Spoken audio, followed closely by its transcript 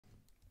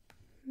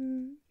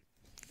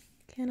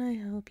Can I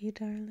help you,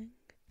 darling?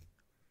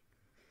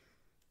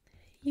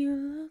 You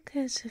look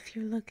as if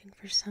you're looking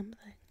for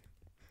something.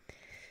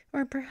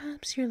 Or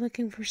perhaps you're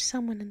looking for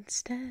someone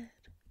instead.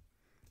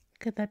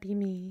 Could that be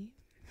me?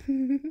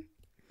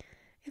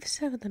 If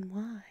so, then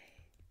why?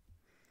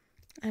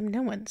 I'm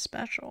no one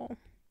special.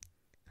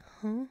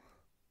 Huh?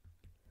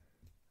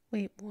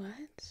 Wait,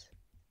 what?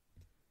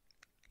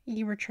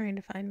 You were trying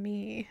to find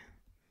me.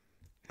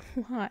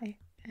 Why?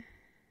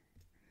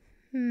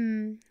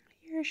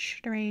 You're a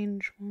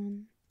strange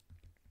one.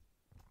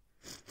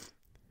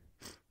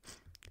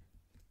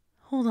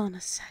 Hold on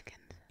a second.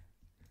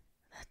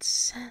 That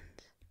scent.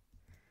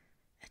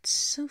 It's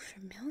so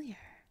familiar.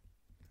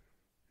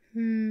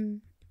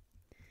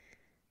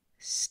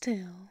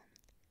 Still,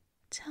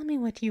 tell me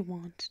what you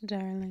want,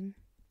 darling.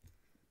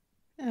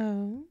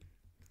 Oh?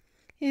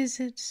 Is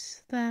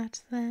it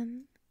that,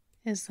 then?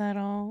 Is that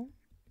all?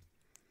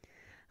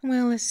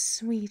 Well, a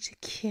sweet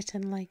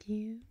kitten like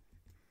you,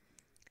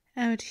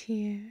 out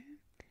here,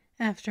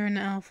 after an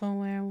alpha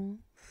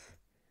werewolf,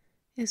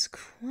 is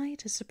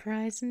quite a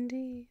surprise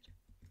indeed.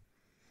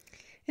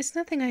 It's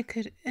nothing I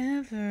could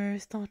ever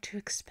thought to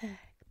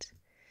expect.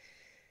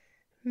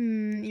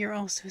 You're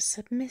also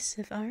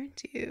submissive,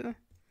 aren't you?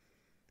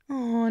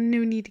 Oh,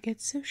 no need to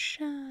get so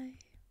shy.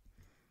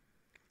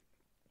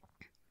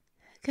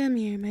 Come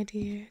here, my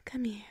dear,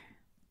 come here.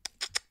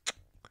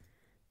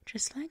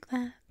 Just like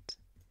that.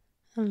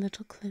 A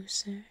little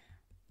closer.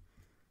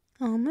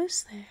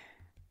 Almost there.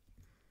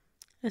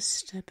 A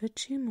step or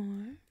two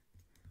more.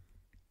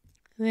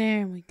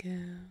 There we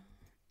go.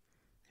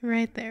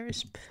 Right there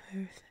is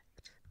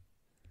perfect.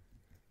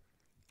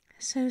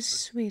 So,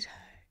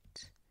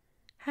 sweetheart,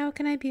 how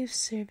can I be of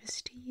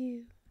service to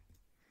you?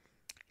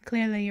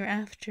 Clearly you're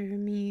after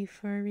me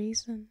for a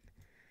reason,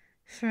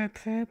 for a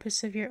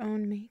purpose of your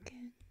own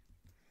making.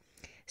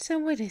 So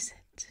what is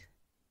it?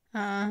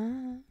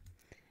 No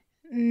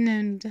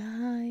need to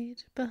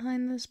hide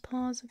behind those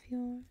paws of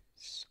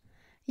yours.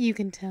 You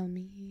can tell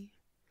me.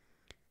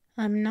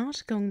 I'm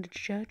not going to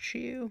judge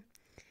you.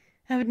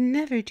 I would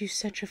never do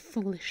such a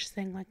foolish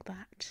thing like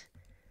that.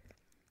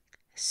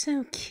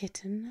 So,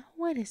 kitten,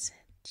 what is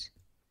it?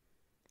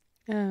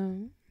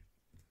 Oh,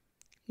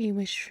 you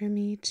wish for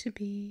me to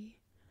be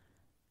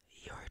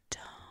your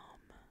dom,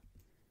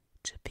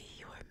 to be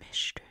your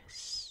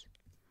mistress.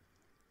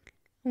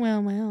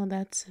 Well,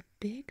 that's a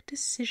big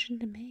decision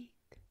to make.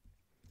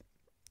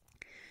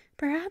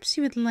 Perhaps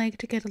you would like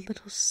to get a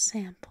little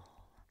sample,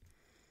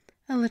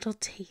 a little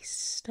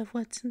taste of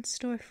what's in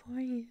store for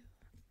you,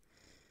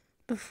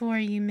 before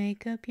you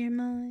make up your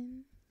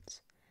mind.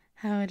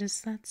 How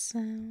does that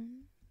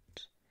sound?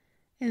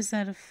 Is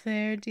that a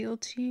fair deal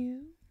to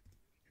you?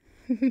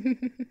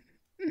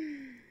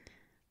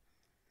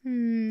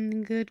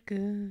 Good.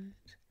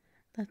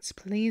 That's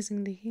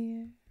pleasing to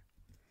hear.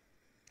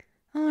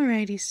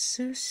 Alrighty,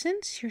 so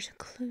since you're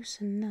close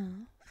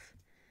enough,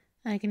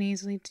 I can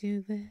easily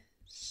do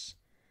this.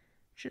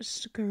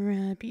 Just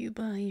grab you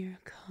by your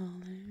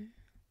collar,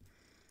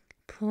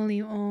 pull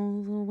you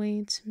all the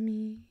way to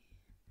me,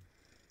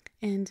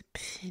 and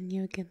pin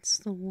you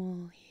against the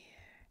wall here.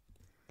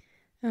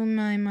 Oh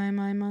my.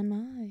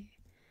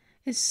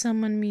 Is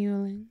someone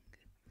mewling?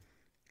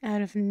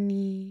 Out of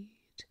need,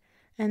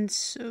 and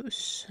so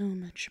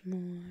much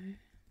more.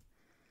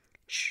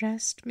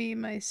 Trust me,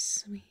 my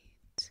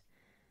sweet.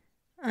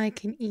 I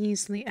can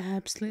easily,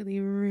 absolutely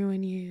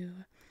ruin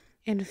you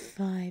in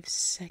 5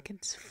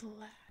 seconds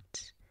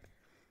flat.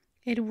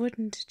 It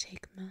wouldn't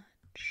take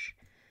much.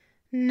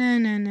 No,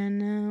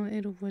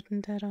 it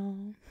wouldn't at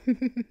all.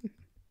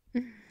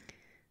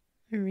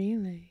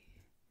 Really?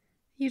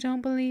 You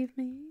don't believe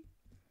me?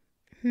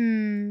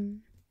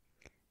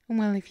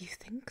 Well, if you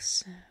think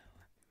so,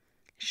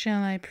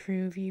 shall I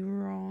prove you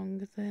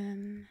wrong,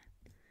 then?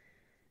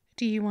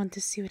 Do you want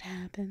to see what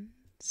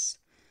happens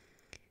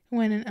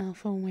when an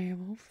alpha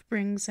werewolf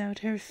brings out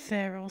her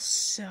feral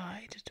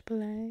side to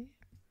play?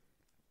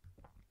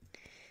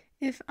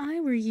 If I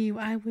were you,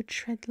 I would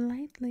tread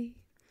lightly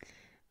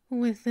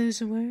with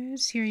those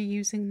words you're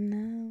using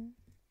now.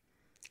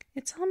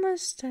 It's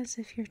almost as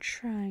if you're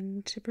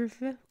trying to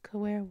provoke a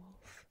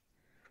werewolf.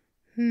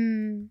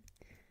 Do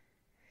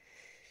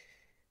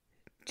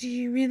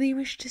you really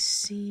wish to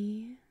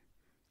see?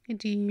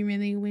 Do you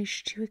really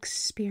wish to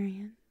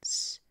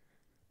experience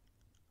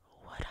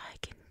what I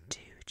can do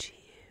to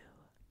you?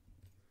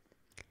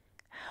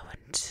 How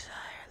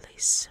entirely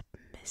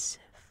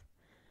submissive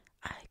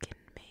I can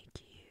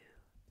make you.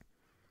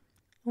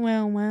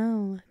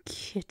 Well,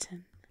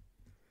 kitten.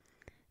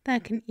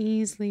 That can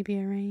easily be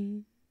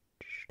arranged.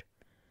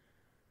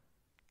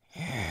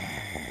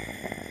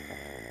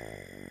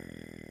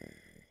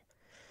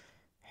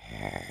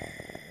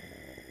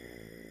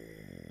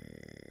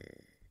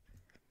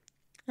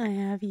 I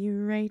have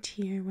you right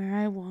here where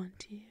I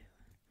want you.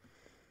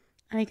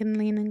 I can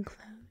lean in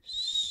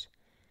close,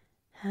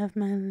 have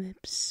my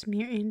lips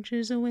mere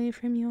inches away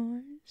from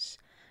yours,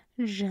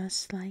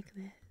 just like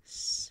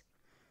this.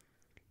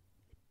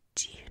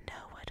 Do you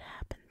know what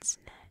happens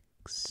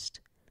next?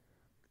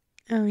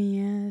 Oh,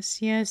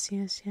 yes, yes,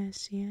 yes,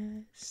 yes,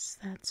 yes,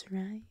 that's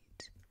right.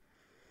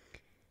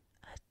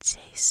 A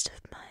taste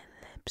of my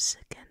lips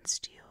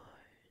against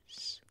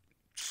yours.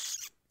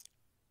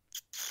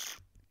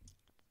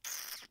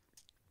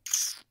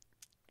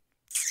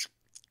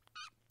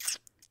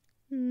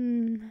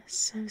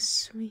 So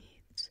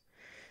sweet,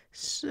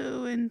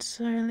 so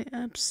entirely,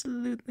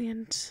 absolutely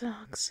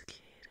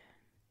intoxicating.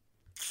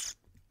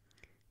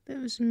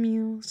 Those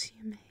mules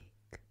you make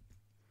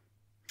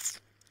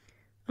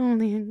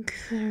only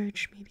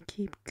encourage me to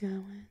keep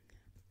going.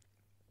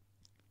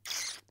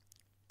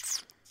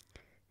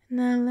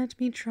 Now let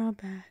me draw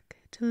back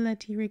to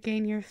let you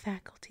regain your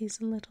faculties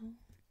a little.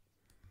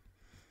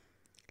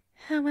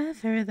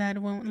 However, that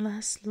won't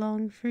last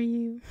long for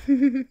you.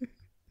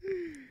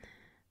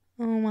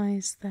 Oh, why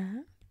is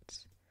that?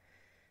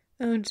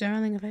 Oh,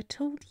 darling, if I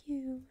told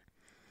you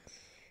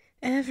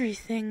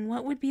everything,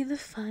 what would be the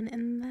fun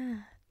in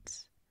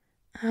that?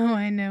 Oh,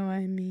 I know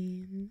I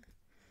mean.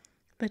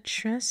 But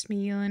trust me,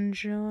 you'll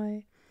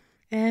enjoy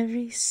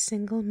every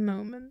single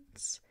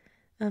moment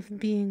of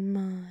being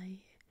my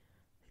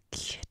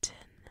kitten,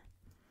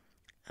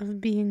 of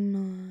being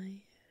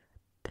my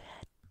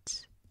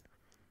pet.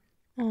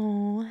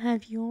 Oh,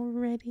 have you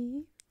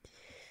already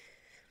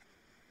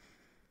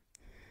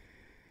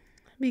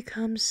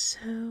become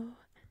so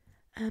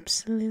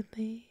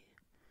absolutely,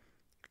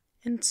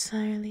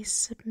 entirely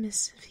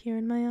submissive here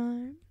in my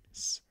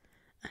arms,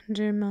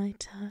 under my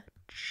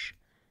touch,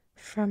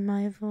 from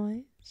my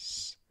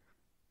voice?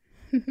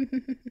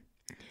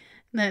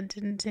 That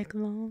didn't take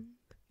long.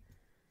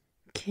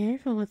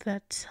 Careful with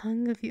that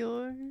tongue of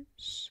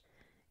yours.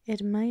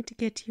 It might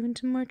get you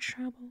into more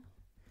trouble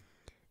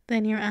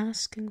than you're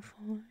asking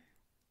for,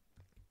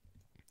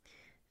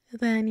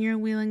 than you're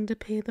willing to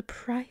pay the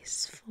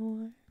price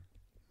for.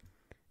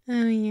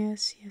 Oh,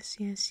 yes, yes,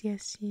 yes,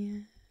 yes,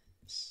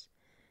 yes.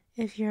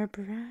 If you're a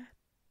brat,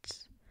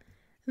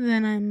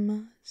 then I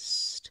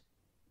must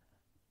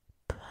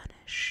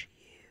punish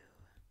you.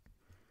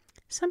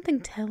 Something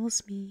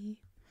tells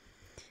me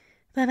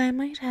that I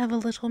might have a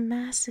little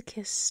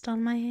masochist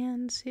on my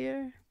hands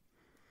here.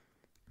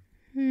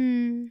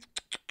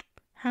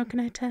 How can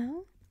I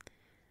tell?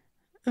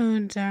 Oh,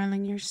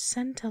 darling, your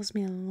scent tells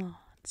me a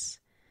lot.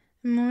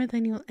 More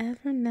than you'll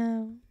ever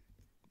know.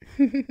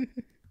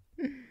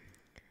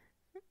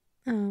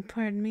 Oh,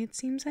 pardon me, it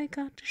seems I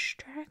got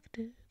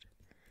distracted.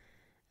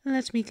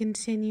 Let me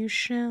continue,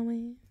 shall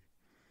we?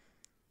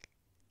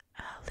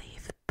 I'll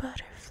leave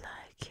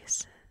butterfly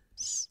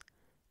kisses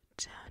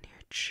down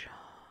your jaw,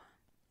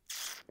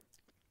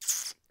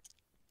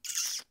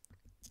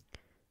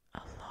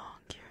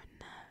 along your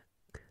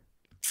neck,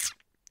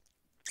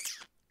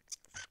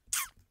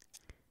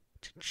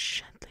 to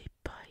gently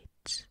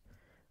bite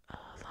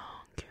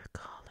along your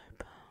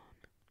collarbone,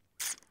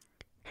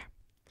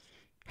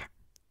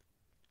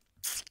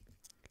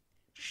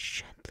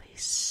 gently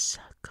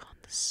suck on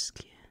the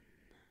skin.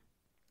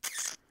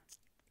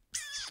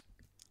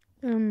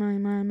 Oh, my,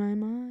 my, my,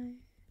 my.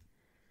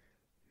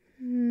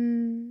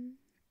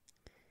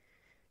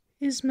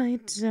 Is my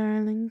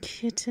darling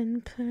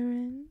kitten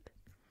purring?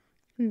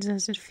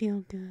 Does it feel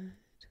good?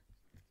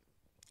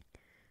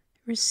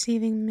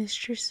 Receiving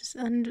Mistress's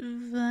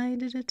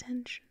undivided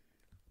attention.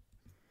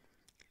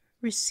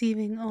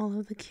 Receiving all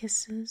of the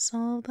kisses,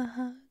 all of the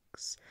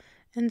hugs,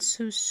 and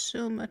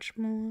so much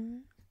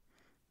more.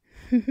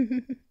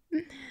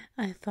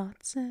 I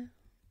thought so.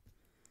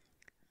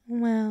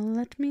 Well,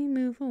 let me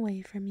move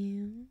away from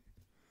you.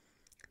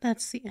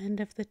 That's the end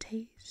of the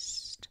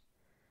taste.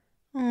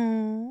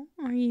 Oh,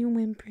 are you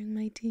whimpering,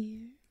 my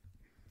dear?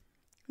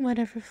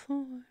 Whatever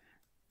for?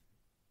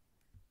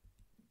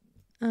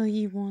 Oh,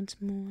 you want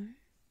more?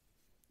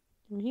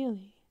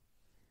 Really?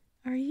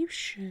 Are you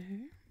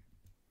sure?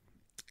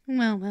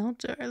 Well, well,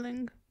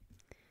 darling.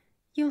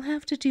 You'll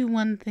have to do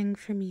one thing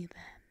for me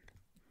then,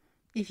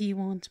 if you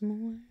want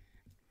more.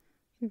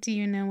 Do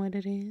you know what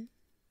it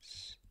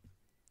is?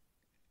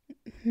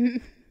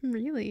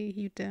 Really,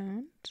 you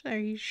don't? Are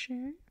you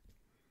sure?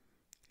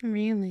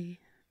 Really?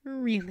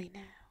 Really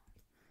now?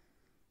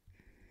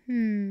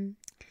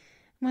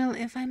 Well,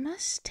 if I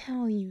must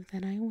tell you,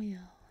 then I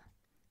will.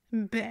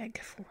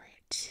 Beg for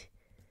it.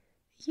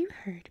 You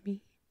heard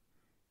me.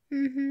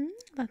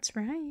 That's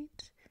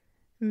right.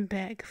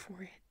 Beg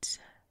for it,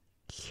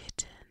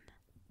 kitten.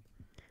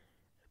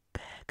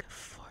 Beg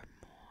for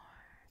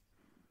more.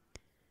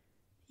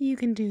 You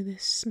can do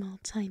this small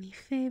tiny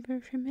favor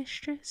for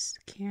Mistress,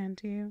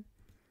 can't you?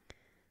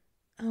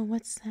 Oh,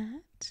 what's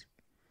that?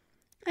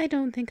 I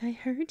don't think I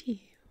heard you.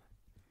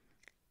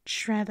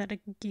 Try that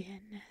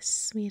again,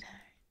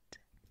 sweetheart.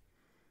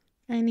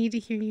 I need to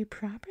hear you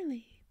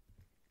properly.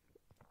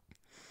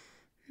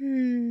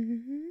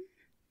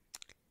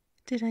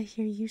 Did I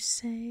hear you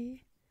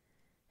say,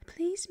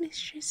 please,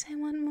 Mistress, I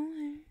want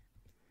more.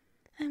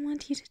 I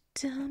want you to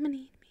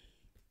dominate me.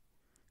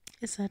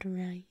 Is that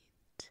right?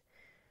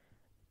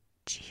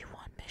 Do you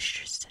want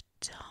Mistress to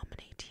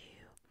dominate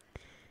you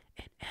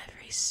in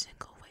every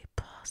single way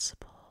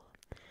possible,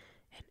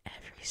 in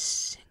every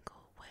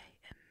single way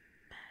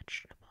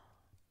imaginable?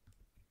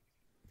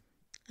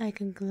 I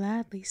can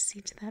gladly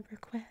see to that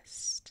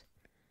request.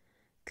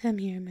 Come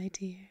here, my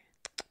dear.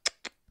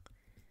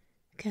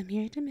 Come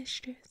here to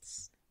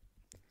Mistress.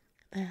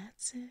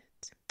 That's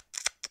it.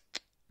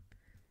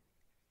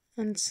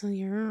 Until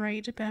you're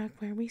right back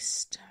where we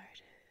started.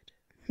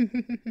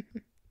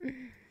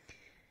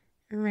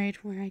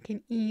 Right where I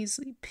can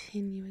easily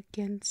pin you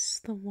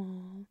against the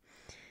wall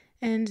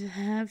and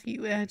have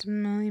you at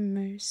my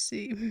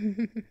mercy.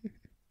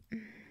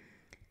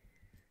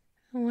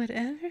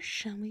 Whatever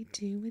shall we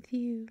do with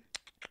you?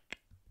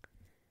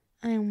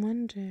 I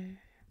wonder.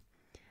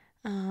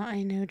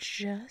 I know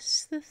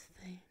just the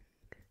thing.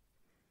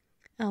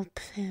 I'll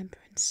pamper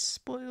and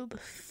spoil the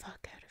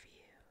fuck out of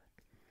you,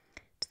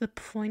 to the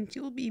point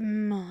you'll be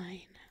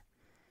mine.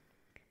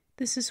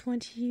 This is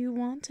what you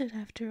wanted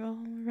after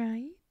all,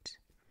 right?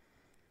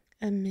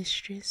 A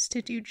mistress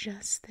to do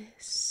just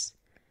this,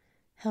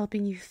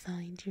 helping you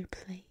find your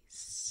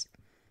place,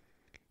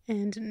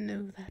 and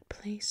know that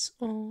place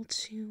all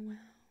too well.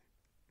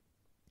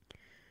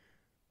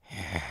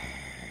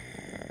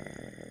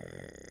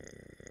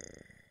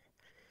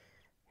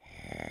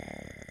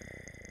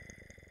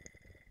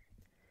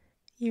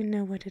 You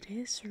know what it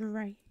is,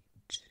 right?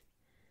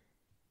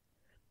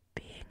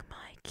 Being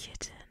my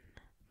kitten,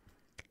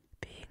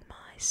 being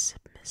my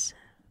submissive,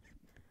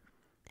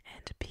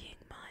 and being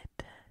my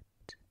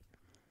pet.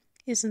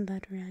 Isn't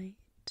that right?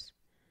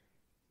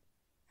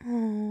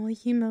 Oh,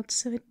 you melt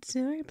so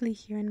adorably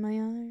here in my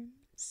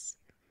arms.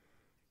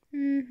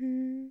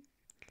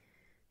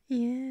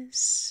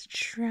 Yes,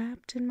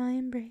 trapped in my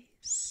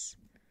embrace,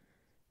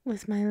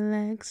 with my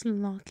legs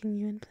locking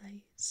you in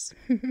place.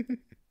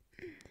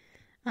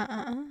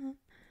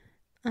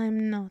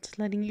 I'm not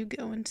letting you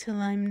go until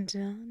I'm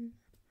done.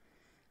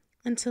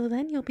 Until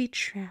then, you'll be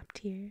trapped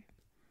here.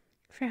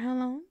 For how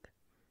long?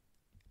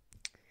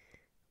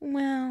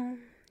 Well,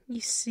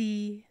 you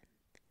see,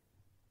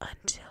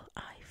 until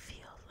I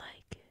feel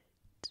like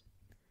it.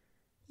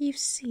 You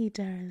see,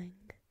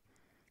 darling,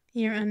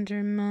 you're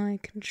under my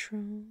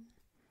control.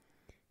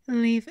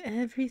 Leave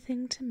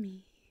everything to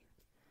me.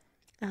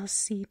 I'll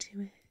see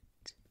to it.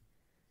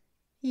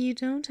 You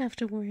don't have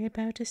to worry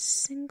about a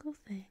single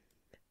thing.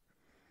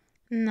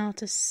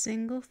 Not a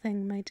single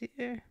thing, my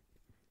dear.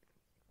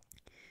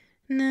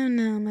 No,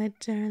 my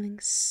darling,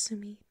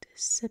 sweet,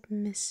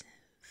 submissive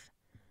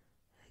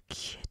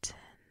kitten.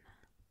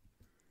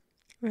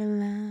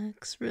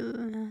 Relax.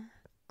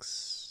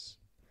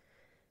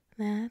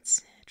 That's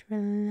it.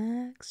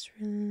 Relax.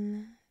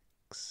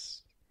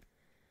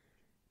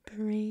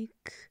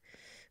 Break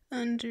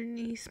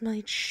underneath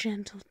my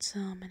gentle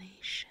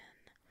domination,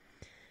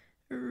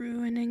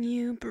 ruining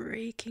you,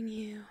 breaking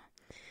you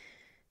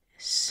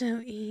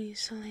so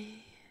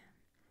easily,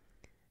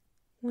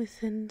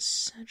 within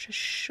such a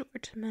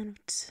short amount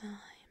of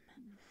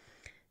time,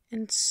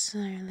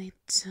 entirely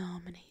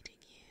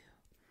dominating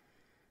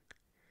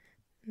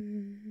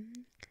you.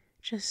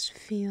 Just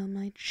feel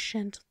my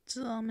gentle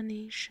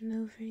domination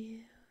over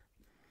you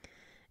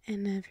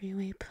in every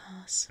way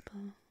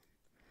possible,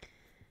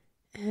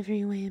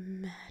 every way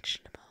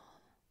imaginable,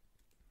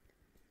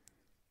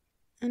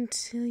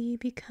 until you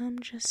become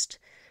just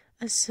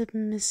a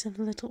submissive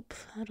little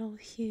puddle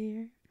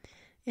here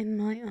in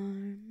my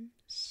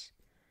arms,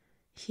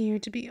 here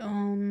to be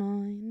all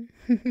mine.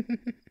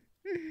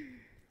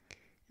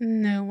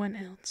 No one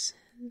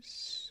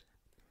else's.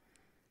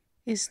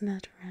 Isn't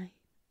that right,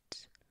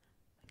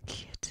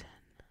 kitten?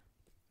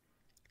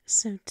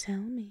 So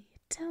tell me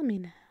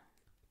now,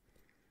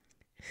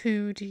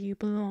 who do you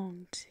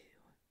belong to?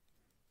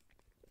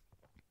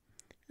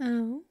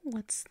 Oh,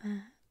 what's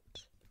that?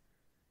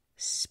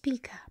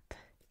 Speak up.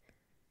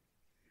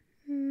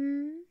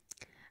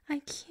 I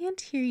can't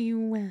hear you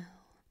well,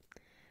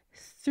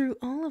 through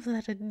all of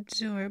that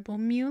adorable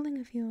mewling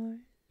of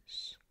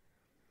yours.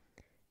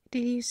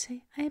 Did you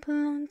say, I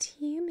belong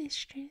to you,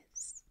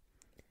 Mistress?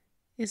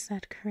 Is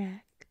that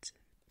correct?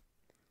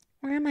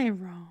 Or am I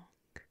wrong?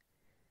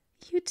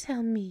 You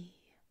tell me,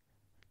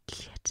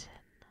 kitten.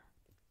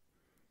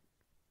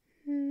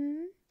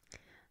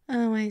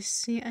 Oh, I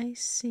see.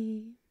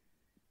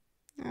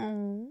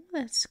 Oh,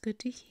 that's good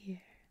to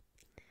hear.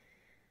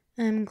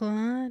 I'm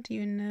glad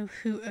you know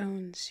who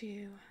owns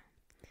you,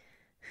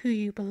 who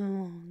you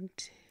belong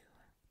to.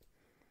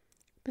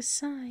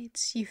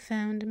 Besides, you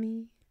found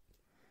me,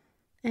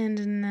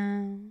 and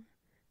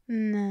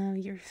now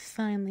you're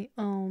finally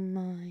all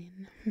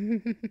mine.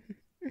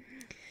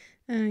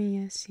 Oh,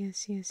 yes.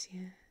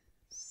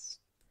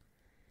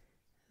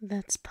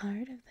 That's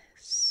part of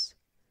this.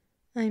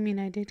 I mean,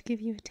 I did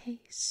give you a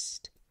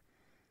taste,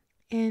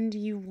 and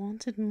you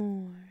wanted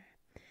more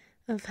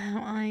of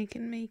how I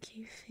can make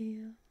you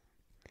feel.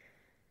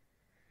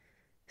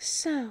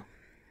 So,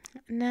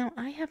 now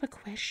I have a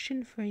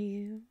question for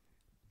you,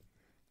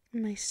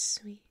 my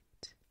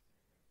sweet.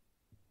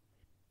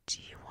 Do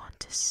you want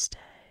to stay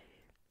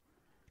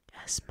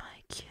as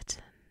my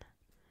kitten,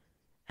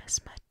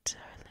 as my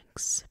darling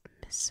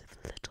submissive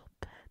little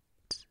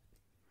pet?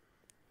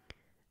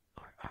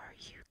 Or are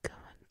you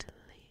going to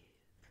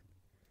leave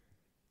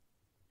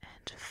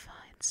and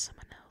find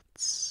someone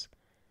else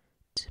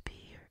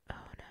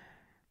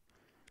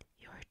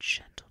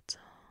gentle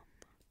Tom.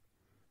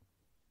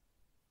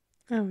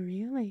 Oh,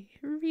 really?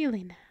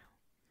 Really now?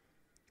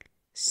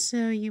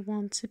 So you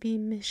want to be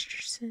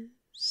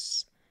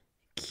Mistress's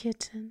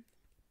kitten?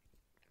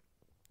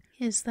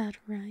 Is that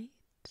right?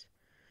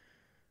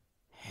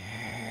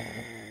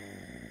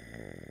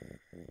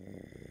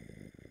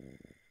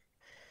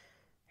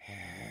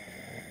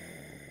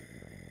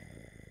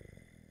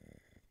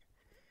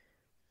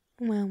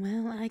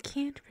 Well, I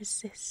can't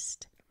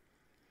resist.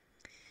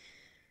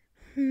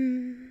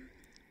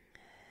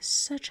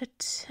 Such a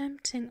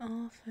tempting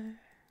offer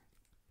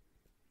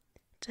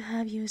to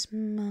have you as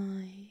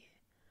my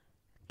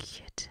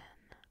kitten,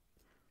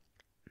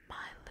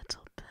 my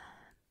little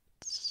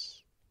pet.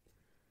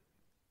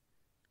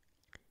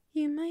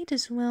 You might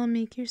as well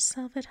make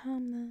yourself at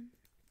home then.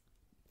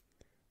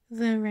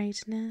 Though right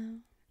now,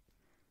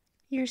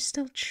 you're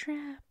still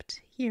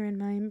trapped here in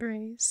my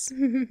embrace.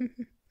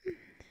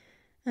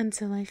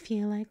 Until I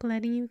feel like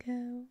letting you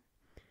go.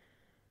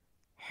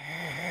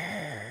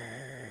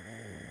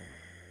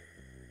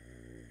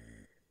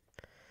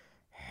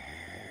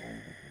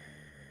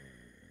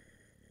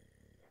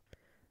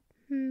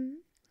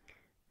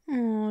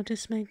 Oh,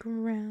 does my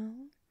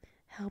growl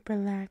help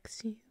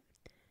relax you?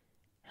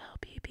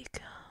 Help you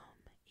become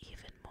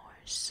even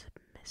more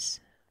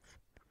submissive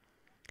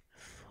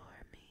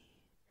for me,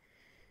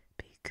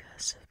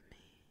 because of me.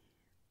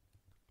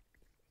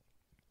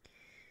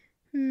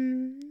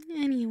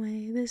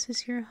 Anyway, this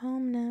is your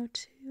home now,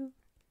 too.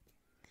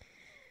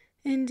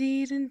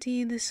 Indeed,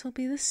 this will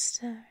be the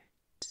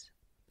start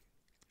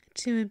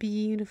to a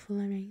beautiful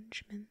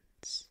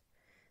arrangement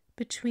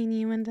between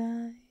you and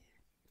I.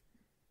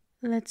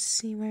 Let's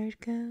see where it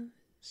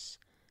goes,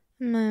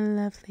 my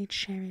lovely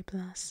cherry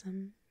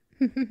blossom.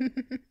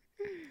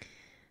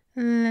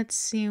 Let's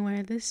see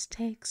where this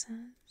takes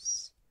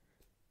us,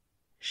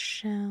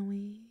 shall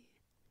we,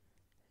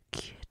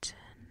 kitten?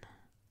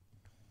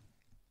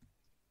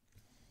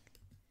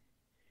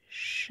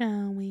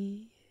 Shall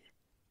we,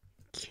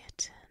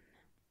 kitten?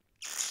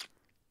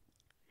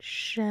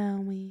 Shall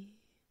we?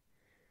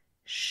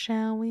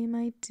 Shall we,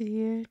 my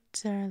dear,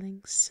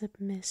 darling,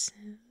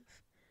 submissive?